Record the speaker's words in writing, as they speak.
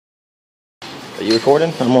Are you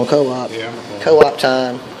recording? I'm on co-op. Yeah, I'm recording. Co-op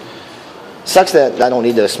time. Sucks that I don't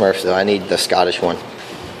need those Smurfs though. I need the Scottish one.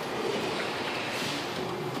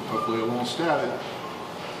 Hopefully it won't stab it.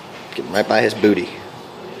 Getting right by his booty.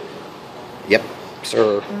 Yep,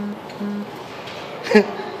 sir.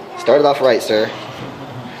 Started off right, sir.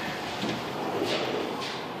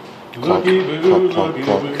 Clunk, clunk, clunk,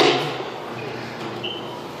 clunk.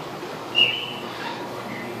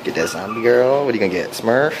 Get that zombie girl. What are you gonna get?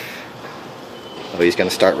 Smurf? Oh, he's gonna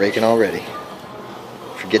start raking already.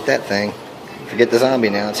 Forget that thing. Forget the zombie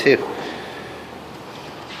now too.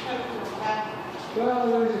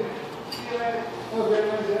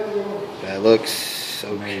 That looks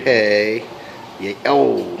okay. Yeah.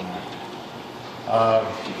 Oh.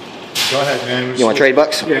 Go ahead, man. You want to trade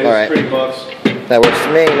bucks? Yeah, all right. trade bucks. That works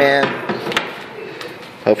for me, man.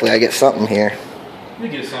 Hopefully I get something here. You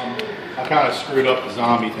get something. I kind of screwed up the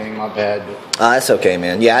zombie thing, my bad. But That's okay,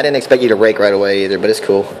 man. Yeah, I didn't expect you to rake right away either, but it's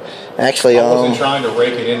cool. Actually, I wasn't trying to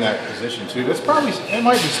rake it in that position too. That's probably, it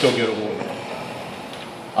might be still gettable.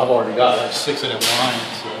 I've already got like 6 of them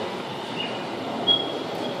lines, so.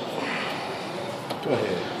 Go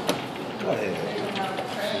ahead. Go ahead.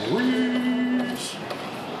 Freeze.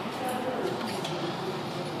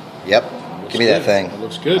 Yep. Give me that thing. It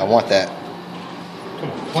looks good. I want that.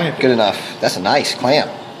 Come on, clamp it. Good enough. That's a nice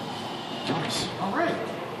clamp. Nice. All right.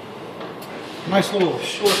 Nice little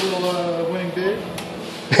short little winning bid.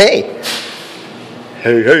 Hey.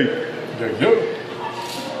 Hey, hey. There you go.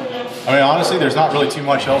 I mean, honestly, there's not really too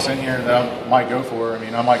much else in here that I might go for. I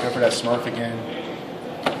mean, I might go for that Smurf again.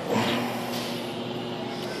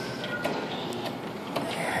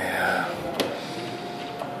 Yeah.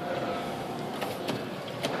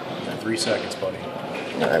 3 seconds, buddy.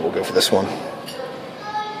 All right, we'll go for this one.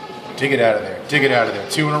 Dig it out of there. Dig it out of there.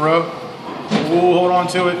 2 in a row. Ooh, hold on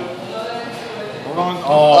to it. Hold on.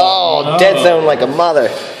 Oh, no. dead zone like a mother.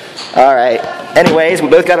 All right. Anyways, we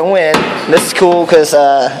both got a win. This is cool because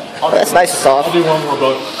that's nice and soft. I'll do one more,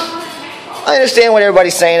 but I understand what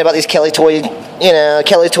everybody's saying about these Kelly toy,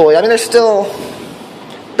 Kelly toy. I mean, they're still,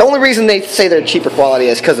 the only reason they say they're cheaper quality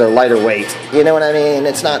is because they're lighter weight. You know what I mean?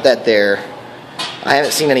 It's not that I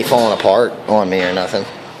haven't seen any falling apart on me or nothing.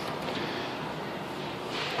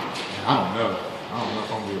 I don't know. I don't know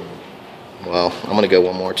if I'm doing it. Well, I'm going to go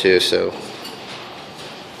one more too, so.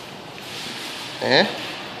 Eh?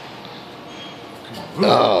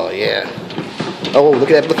 Oh, yeah. Oh, look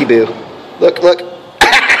at that looky boo. Look.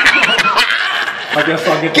 I guess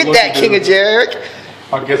I'll Get that King of Jarek.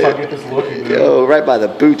 I guess I'll get this looky boo. Yo, right by the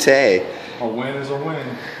bootay. A win is a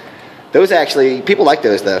win. Those actually, people like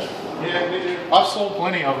those though. Yeah, they do. I've sold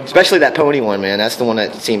plenty of them. Especially that pony one, man. That's the one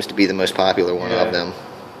that seems to be the most popular one of them.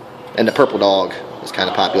 And the purple dog is kind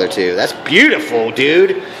of popular too. That's beautiful,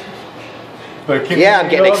 dude. Yeah, I'm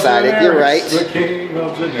getting excited. You're right. The king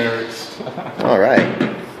of generics. All right.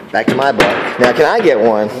 Back to my buck. Now, can I get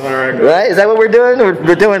one? All right. Right? Is that what we're doing?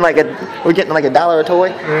 We're doing we're getting like $1 a toy?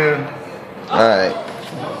 Yeah. All right.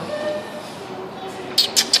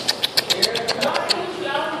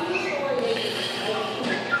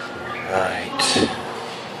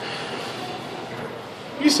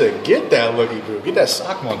 You said get that looky boo. Get that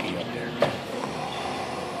sock monkey up there.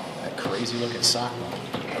 That crazy looking sock monkey.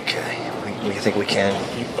 Okay. We think we can.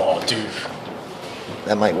 Oh, dude.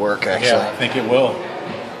 That might work, actually. Yeah, I think it will.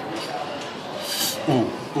 Ooh,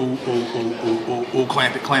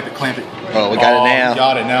 clamp it. Oh, we got it now. We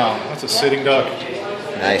got it now. That's a sitting duck.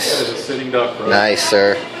 Nice. That is a sitting duck, bro. Nice,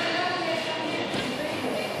 sir.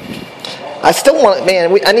 I still want, man,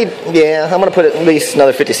 I'm going to put at least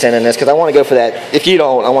another 50 cents in this because I want to go for that. If you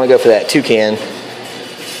don't, I want to go for that toucan.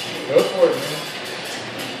 Go for it, man.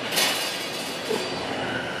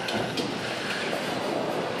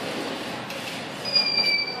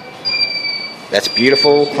 That's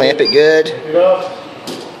beautiful. Clamp it good. Pick it up.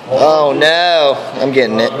 Oh, no. I'm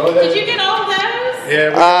getting it. Did you get all of those?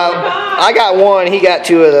 Yeah. I got one. He got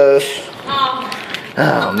 2 of those.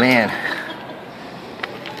 Oh, man.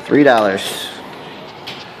 $3.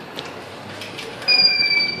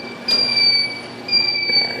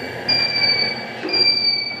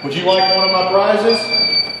 Would you like one of my prizes?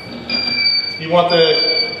 You want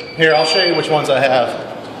here, I'll show you which ones I have.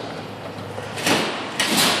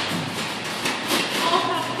 Oh,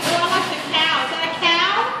 I like the cow. Is that a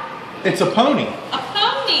cow? It's a pony. A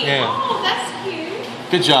pony? Yeah. Oh, that's cute.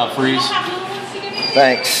 Good job, You Freeze. don't have little ones to give me?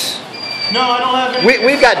 Thanks. No, I don't have any.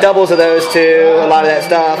 We've got doubles of those too, a lot of that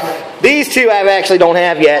stuff. These 2 I actually don't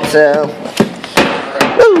have yet, so.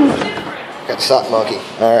 Woo! Got the sock monkey.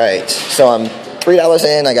 All right, so I'm $3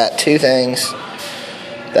 in. I got 2 things.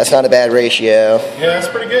 That's not a bad ratio. Yeah, that's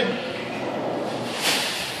pretty good.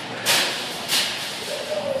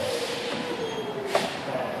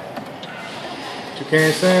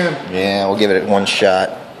 Toucan Sam. Yeah, we'll give it one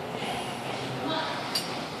shot.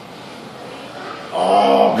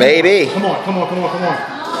 Oh, maybe. Come on.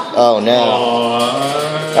 Oh no.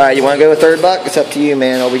 All right, you want to go with third buck? It's up to you,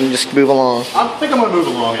 man. Or we can just move along. I think I'm gonna move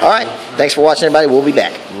along. All right. Thanks for watching, everybody. We'll be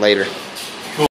back later.